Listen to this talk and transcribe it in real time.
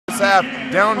half,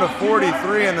 down to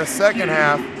 43 in the second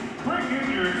half.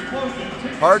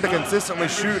 Hard to consistently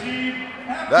shoot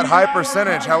that high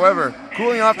percentage. However,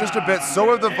 cooling off just a bit, so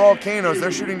have the Volcanoes.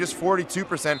 They're shooting just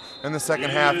 42% in the second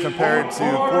half compared to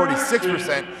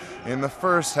 46% in the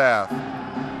first half.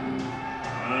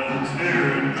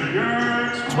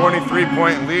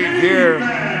 23-point lead here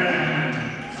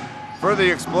for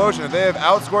the Explosion. They have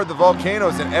outscored the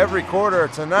Volcanoes in every quarter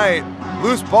tonight.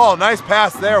 Loose ball, nice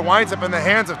pass there, winds up in the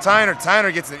hands of Tyner.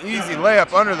 Tyner gets an easy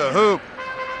layup under the hoop.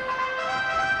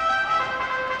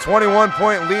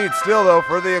 21-point lead still though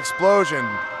for the Explosion.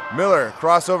 Miller,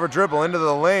 crossover dribble into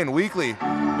the lane. Weekly,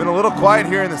 been a little quiet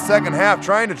here in the second half,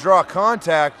 trying to draw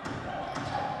contact.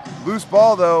 Loose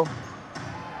ball though.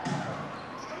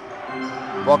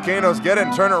 Volcanoes get it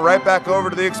and turn it right back over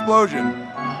to the Explosion.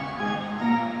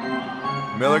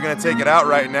 Miller gonna take it out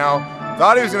right now.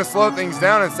 Thought he was gonna slow things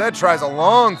down, instead tries a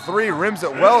long three, rims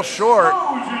it well short.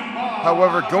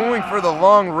 However, going for the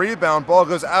long rebound, ball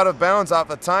goes out of bounds off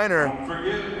the Tyner.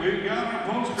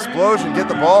 Explosion get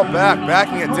the ball back,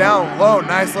 backing it down low.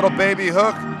 Nice little baby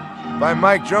hook by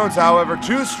Mike Jones, however,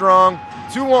 too strong.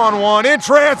 2-on-1 in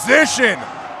transition.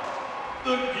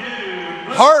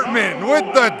 Hartman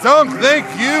with the dunk. Thank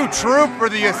you, Troop, for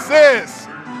the assist.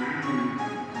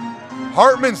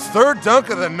 Hartman's third dunk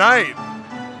of the night.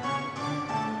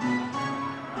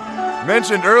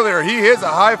 Mentioned earlier, he is a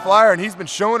high flyer and he's been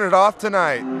showing it off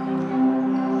tonight.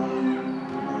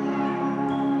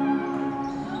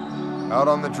 Out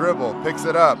on the dribble, picks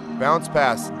it up, bounce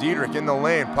pass, Diedrich in the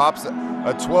lane, pops a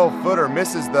 12-footer,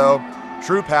 misses though.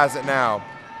 Troop has it now.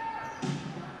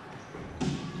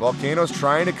 Volcanoes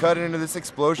trying to cut into this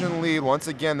Explosion lead. Once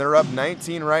again, they're up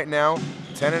 19 right now.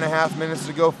 10.5 minutes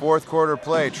to go, fourth quarter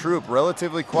play. Troop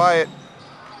relatively quiet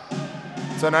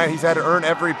tonight. He's had to earn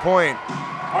every point.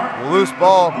 Loose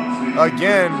ball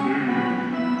again.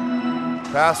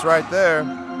 Pass right there.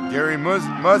 Gary Muzzy,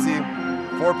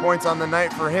 4 points on the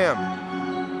night for him.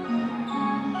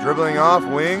 Dribbling off,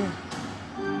 wing.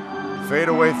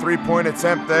 Fadeaway three-point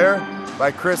attempt there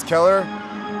by Chris Keller.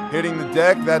 Hitting the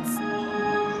deck, that's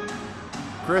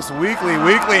Chris Weekly.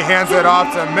 Weekly hands it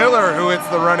off to Miller, who hits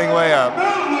the running layup.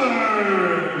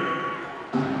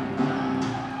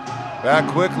 Back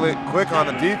quick on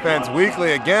the defense.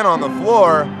 Weekly again on the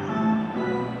floor.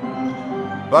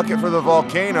 Bucket for the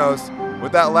Volcanoes.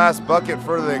 With that last bucket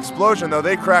for the Explosion, though,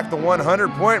 they cracked the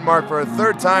 100-point mark for a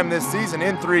third time this season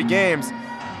in 3 games.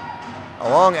 A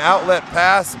long outlet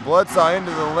pass, Bloodsaw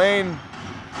into the lane.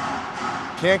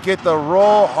 Can't get the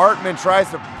roll. Hartman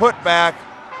tries to put back.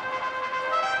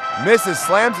 Misses,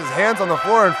 slams his hands on the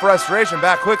floor in frustration.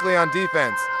 Back quickly on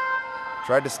defense.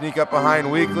 Tried to sneak up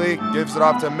behind Weekly, gives it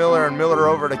off to Miller, and Miller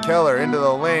over to Keller into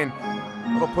the lane.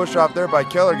 Little push off there by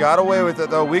Keller, got away with it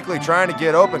though. Weekly trying to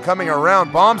get open, coming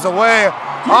around, bombs away,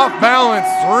 off balance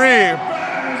three.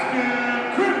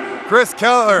 Chris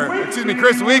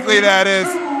Weekly that is.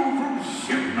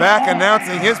 Back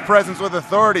announcing his presence with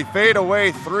authority, fade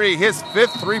away three, his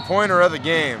 5th three-pointer of the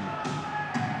game.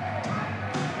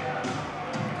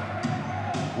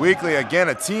 Weekly, again,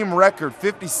 a team record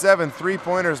 57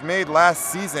 three-pointers made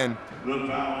last season.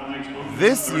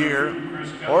 This year,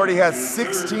 already has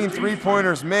 16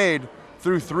 three-pointers made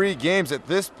through 3 games at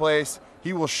this place.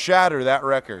 He will shatter that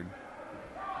record.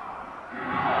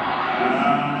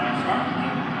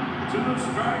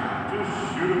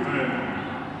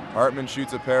 Hartman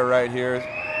shoots a pair right here.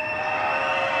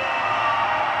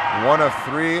 1 of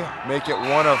 3, make it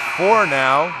 1 of 4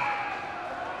 now.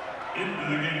 Into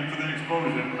the game for the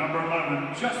Explosion, number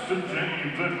 11, Justin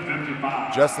James at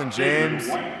 55. Justin James,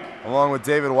 along with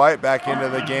David White, back into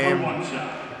the game.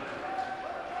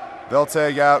 They'll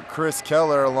tag out Chris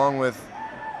Keller along with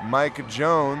Mike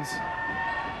Jones.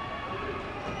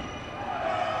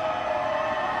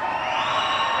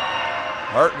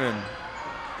 Hartman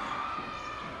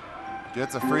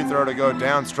gets a free throw to go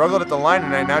down. Struggled at the line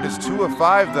tonight, now just 2 of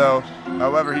 5 though.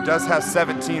 However, he does have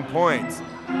 17 points.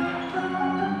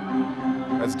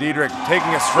 As Diedrich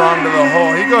taking it strong to the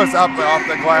hole. He goes up off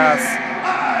the glass.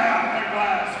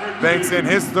 Banks in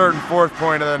his 3rd and 4th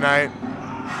point of the night.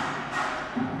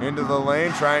 Into the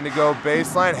lane, trying to go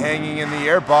baseline, hanging in the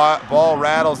air. Ball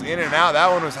rattles in and out.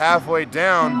 That one was halfway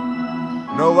down.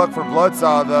 No luck for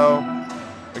Bloodsaw though.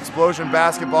 Explosion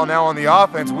basketball now on the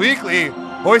offense. Weekly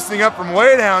hoisting up from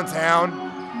way downtown.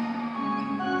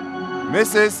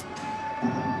 Misses.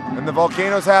 And the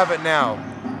Volcanoes have it now.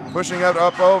 Pushing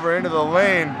up over into the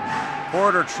lane.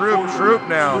 Porter, Troop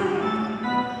now.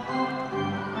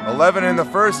 11 in the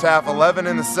first half, 11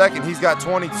 in the second. He's got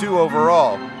 22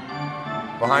 overall.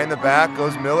 Behind the back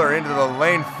goes Miller into the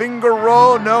lane. Finger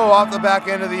roll, no, off the back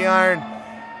end of the iron.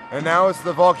 And now it's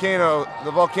the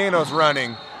Volcanoes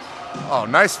running. Oh,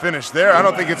 nice finish there. I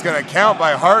don't think it's going to count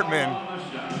by Hartman.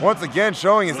 Once again,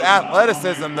 showing his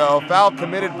athleticism, though. Foul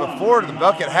committed before the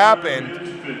bucket happened.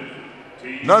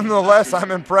 Nonetheless,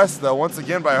 I'm impressed, though, once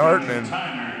again by Hartman.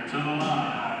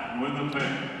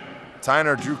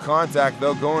 Tyner drew contact,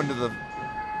 though, going to the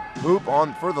hoop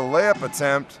for the layup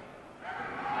attempt.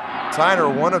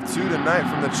 Tyner 1 of 2 tonight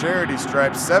from the charity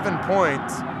stripe, 7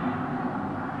 points.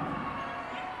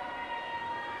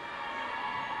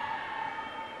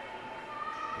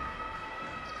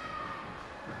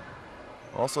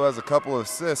 Also has a couple of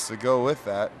assists to go with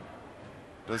that.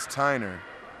 Does Tyner.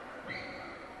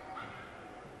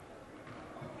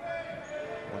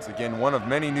 Once again, one of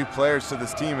many new players to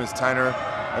this team is Tyner.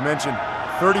 I mentioned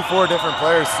 34 different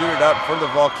players suited up for the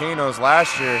Volcanoes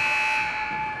last year.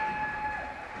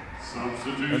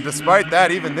 And despite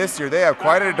that, even this year, they have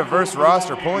quite a diverse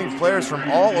roster, pulling players from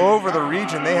all over the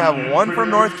region. They have 1 from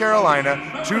North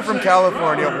Carolina, 2 from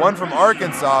California, 1 from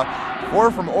Arkansas,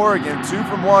 4 from Oregon, 2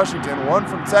 from Washington, 1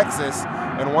 from Texas,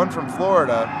 and 1 from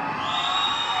Florida.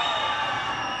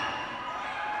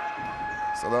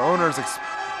 So the owners,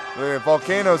 the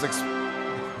Volcanoes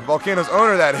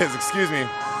owner, that is, excuse me,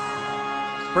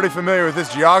 pretty familiar with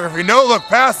this geography. No look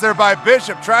pass there by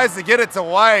Bishop, tries to get it to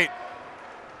White.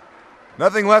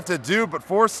 Nothing left to do but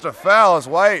forced a foul as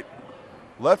White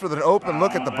left with an open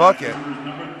look at the bucket.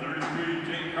 Number 33,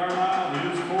 Jake Carlisle,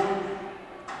 his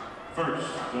first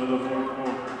of the fourth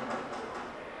quarter.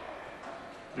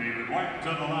 David White to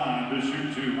the line to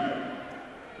shoot 2.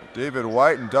 David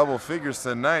White in double figures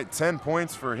tonight, 10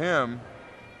 points for him.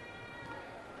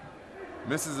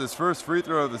 Misses his first free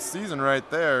throw of the season right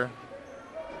there.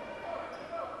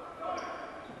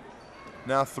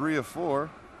 Now 3 of 4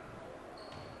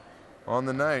 on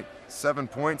the night. 7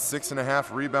 points,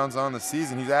 6.5 rebounds on the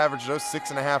season. He's averaged those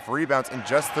 6.5 rebounds in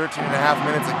just 13.5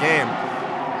 minutes a game.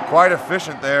 Quite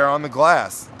efficient there on the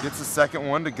glass. Gets the second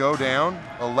one to go down.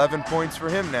 11 points for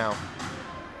him now.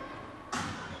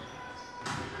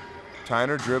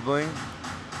 Tyner dribbling.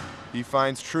 He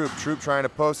finds Troop. Troop trying to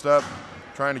post up,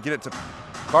 trying to get it to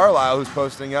Carlisle, who's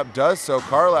posting up. Does so.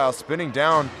 Carlisle spinning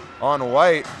down on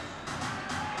White.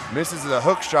 Misses the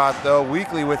hook shot, though.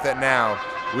 Weekly with it now.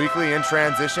 Weekly in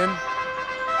transition.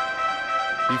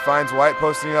 He finds White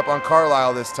posting up on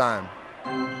Carlisle this time.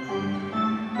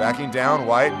 Backing down,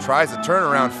 White tries a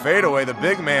turnaround fadeaway. The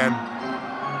big man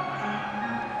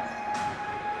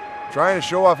trying to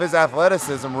show off his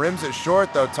athleticism. Rims it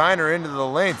short, though. Tyner into the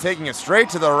lane, taking it straight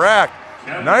to the rack.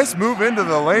 Nice move into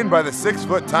the lane by the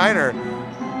 6-foot Tyner.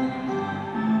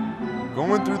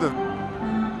 Going through the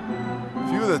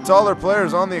few of the taller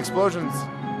players on the Explosion's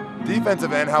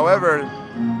defensive end. However,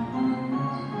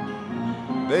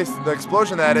 the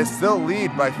Explosion, that is, still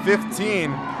lead by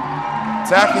 15.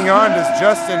 Tacking on to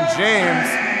Justin James.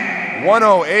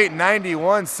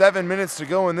 108-91, 7 minutes to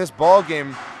go in this ball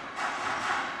game.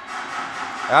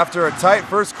 After a tight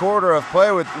first quarter of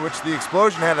play with which the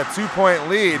Explosion had a 2-point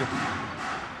lead,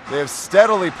 they have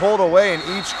steadily pulled away in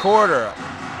each quarter.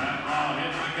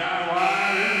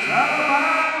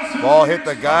 Ball hit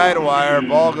the guide wire.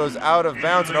 Ball goes out of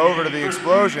bounds and over to the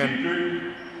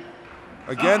Explosion.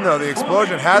 Again, though, the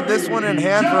Explosion had this one in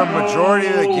hand for a majority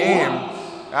of the game.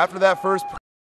 After that first